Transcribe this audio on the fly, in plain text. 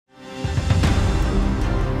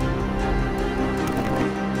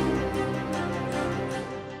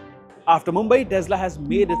After Mumbai, Tesla has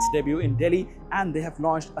made its debut in Delhi and they have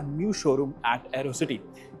launched a new showroom at Aerocity.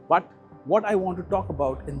 But what I want to talk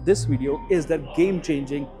about in this video is their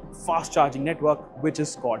game-changing fast charging network, which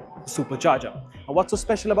is called Supercharger. Now, what's so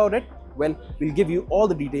special about it? Well, we'll give you all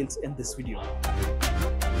the details in this video.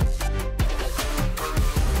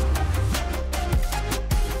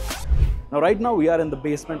 Now, right now we are in the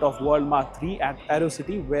basement of World Mark 3 at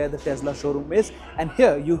Aerocity, where the Tesla showroom is, and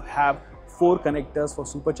here you have 4 connectors for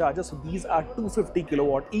superchargers. So these are 250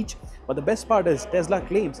 kilowatt each. But the best part is Tesla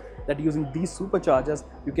claims that using these superchargers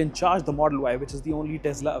you can charge the Model Y, which is the only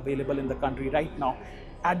Tesla available in the country right now,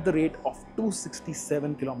 at the rate of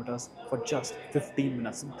 267 kilometers for just 15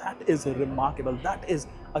 minutes. That is remarkable. That is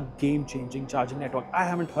a game-changing charging network. I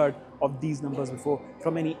haven't heard of these numbers before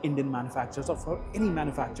from any Indian manufacturers or for any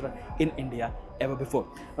manufacturer in India ever before.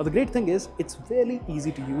 Now, the great thing is it's really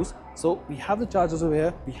easy to use. So we have the chargers over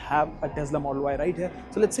here. We have a Tesla Model Y right here.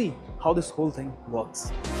 So let's see how this whole thing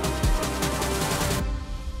works.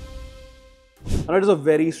 Now, it is a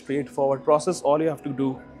very straightforward process. All you have to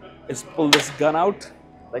do is pull this gun out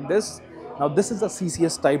like this. Now, this is a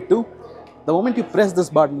CCS Type 2. The moment you press this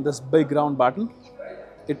button, this big round button,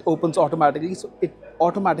 it opens automatically. So it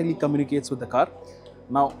automatically communicates with the car.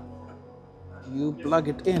 Now, you plug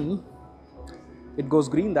it in, it goes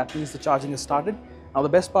green. That means the charging is started. Now, the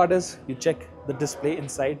best part is you check the display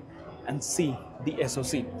inside and see the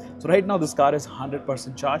SOC. So right now this car is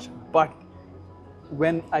 100% charged, but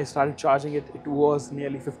when I started charging it, it was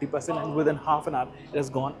nearly 50%, and within half an hour it has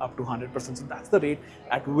gone up to 100%. So that's the rate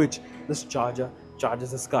at which this charger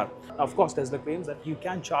charges this car. Now, of course, Tesla claims that you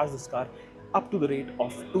can charge this car up to the rate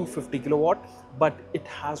of 250 kilowatt, but it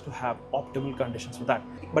has to have optimal conditions for that.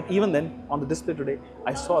 But even then, on the display today,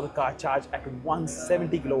 I saw the car charge at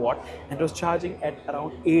 170 kilowatt and it was charging at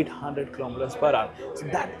around 800 kilometers per hour. So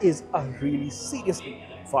that is a really seriously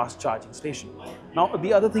fast charging station. Now,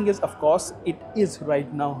 the other thing is, of course, it is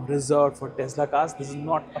right now reserved for Tesla cars. This is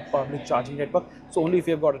not a public charging network. So only if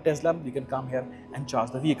you've got a Tesla, you can come here and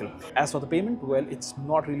charge the vehicle. As for the payment, well, it's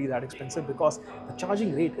not really that expensive because the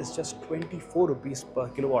charging rate is just 24 rupees per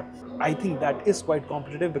kilowatt. I think that is quite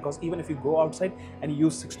competitive because even if you go outside and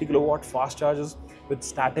use 60 kilowatt fast chargers with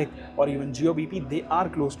static or even GOBP, they are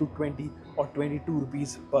close to 20 or 22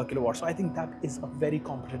 rupees per kilowatt. So I think that is a very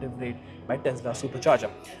competitive rate by Tesla Supercharger.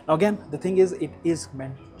 Now, again, the thing is, it is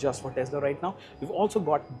meant just for Tesla right now. We've also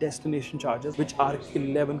got destination chargers, which are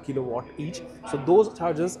 11 kilowatt each. So those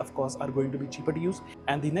chargers, of course, are going to be cheaper to use.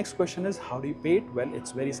 And the next question is, how do you pay it? Well,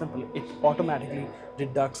 it's very simple. It automatically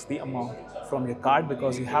deducts the amount from your card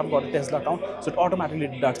because you have got a Tesla account. So it automatically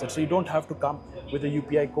deducts it. So you don't have to come with a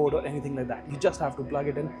UPI code or anything like that. You just have to plug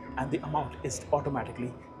it in and the amount is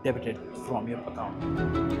automatically debited from your account.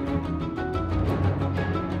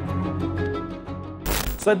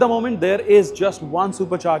 So at the moment, there is just one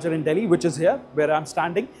supercharger in Delhi, which is here where I'm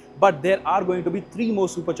standing. But there are going to be 3 more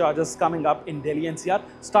superchargers coming up in Delhi NCR,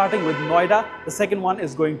 starting with Noida. The second one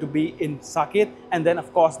is going to be in Saket. And then,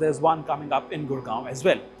 of course, there's one coming up in Gurugram as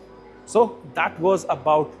well. So that was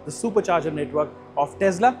about the supercharger network of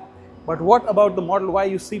Tesla. But what about the Model Y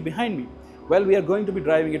you see behind me? Well, we are going to be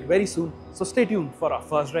driving it very soon. So stay tuned for our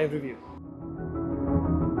first drive review.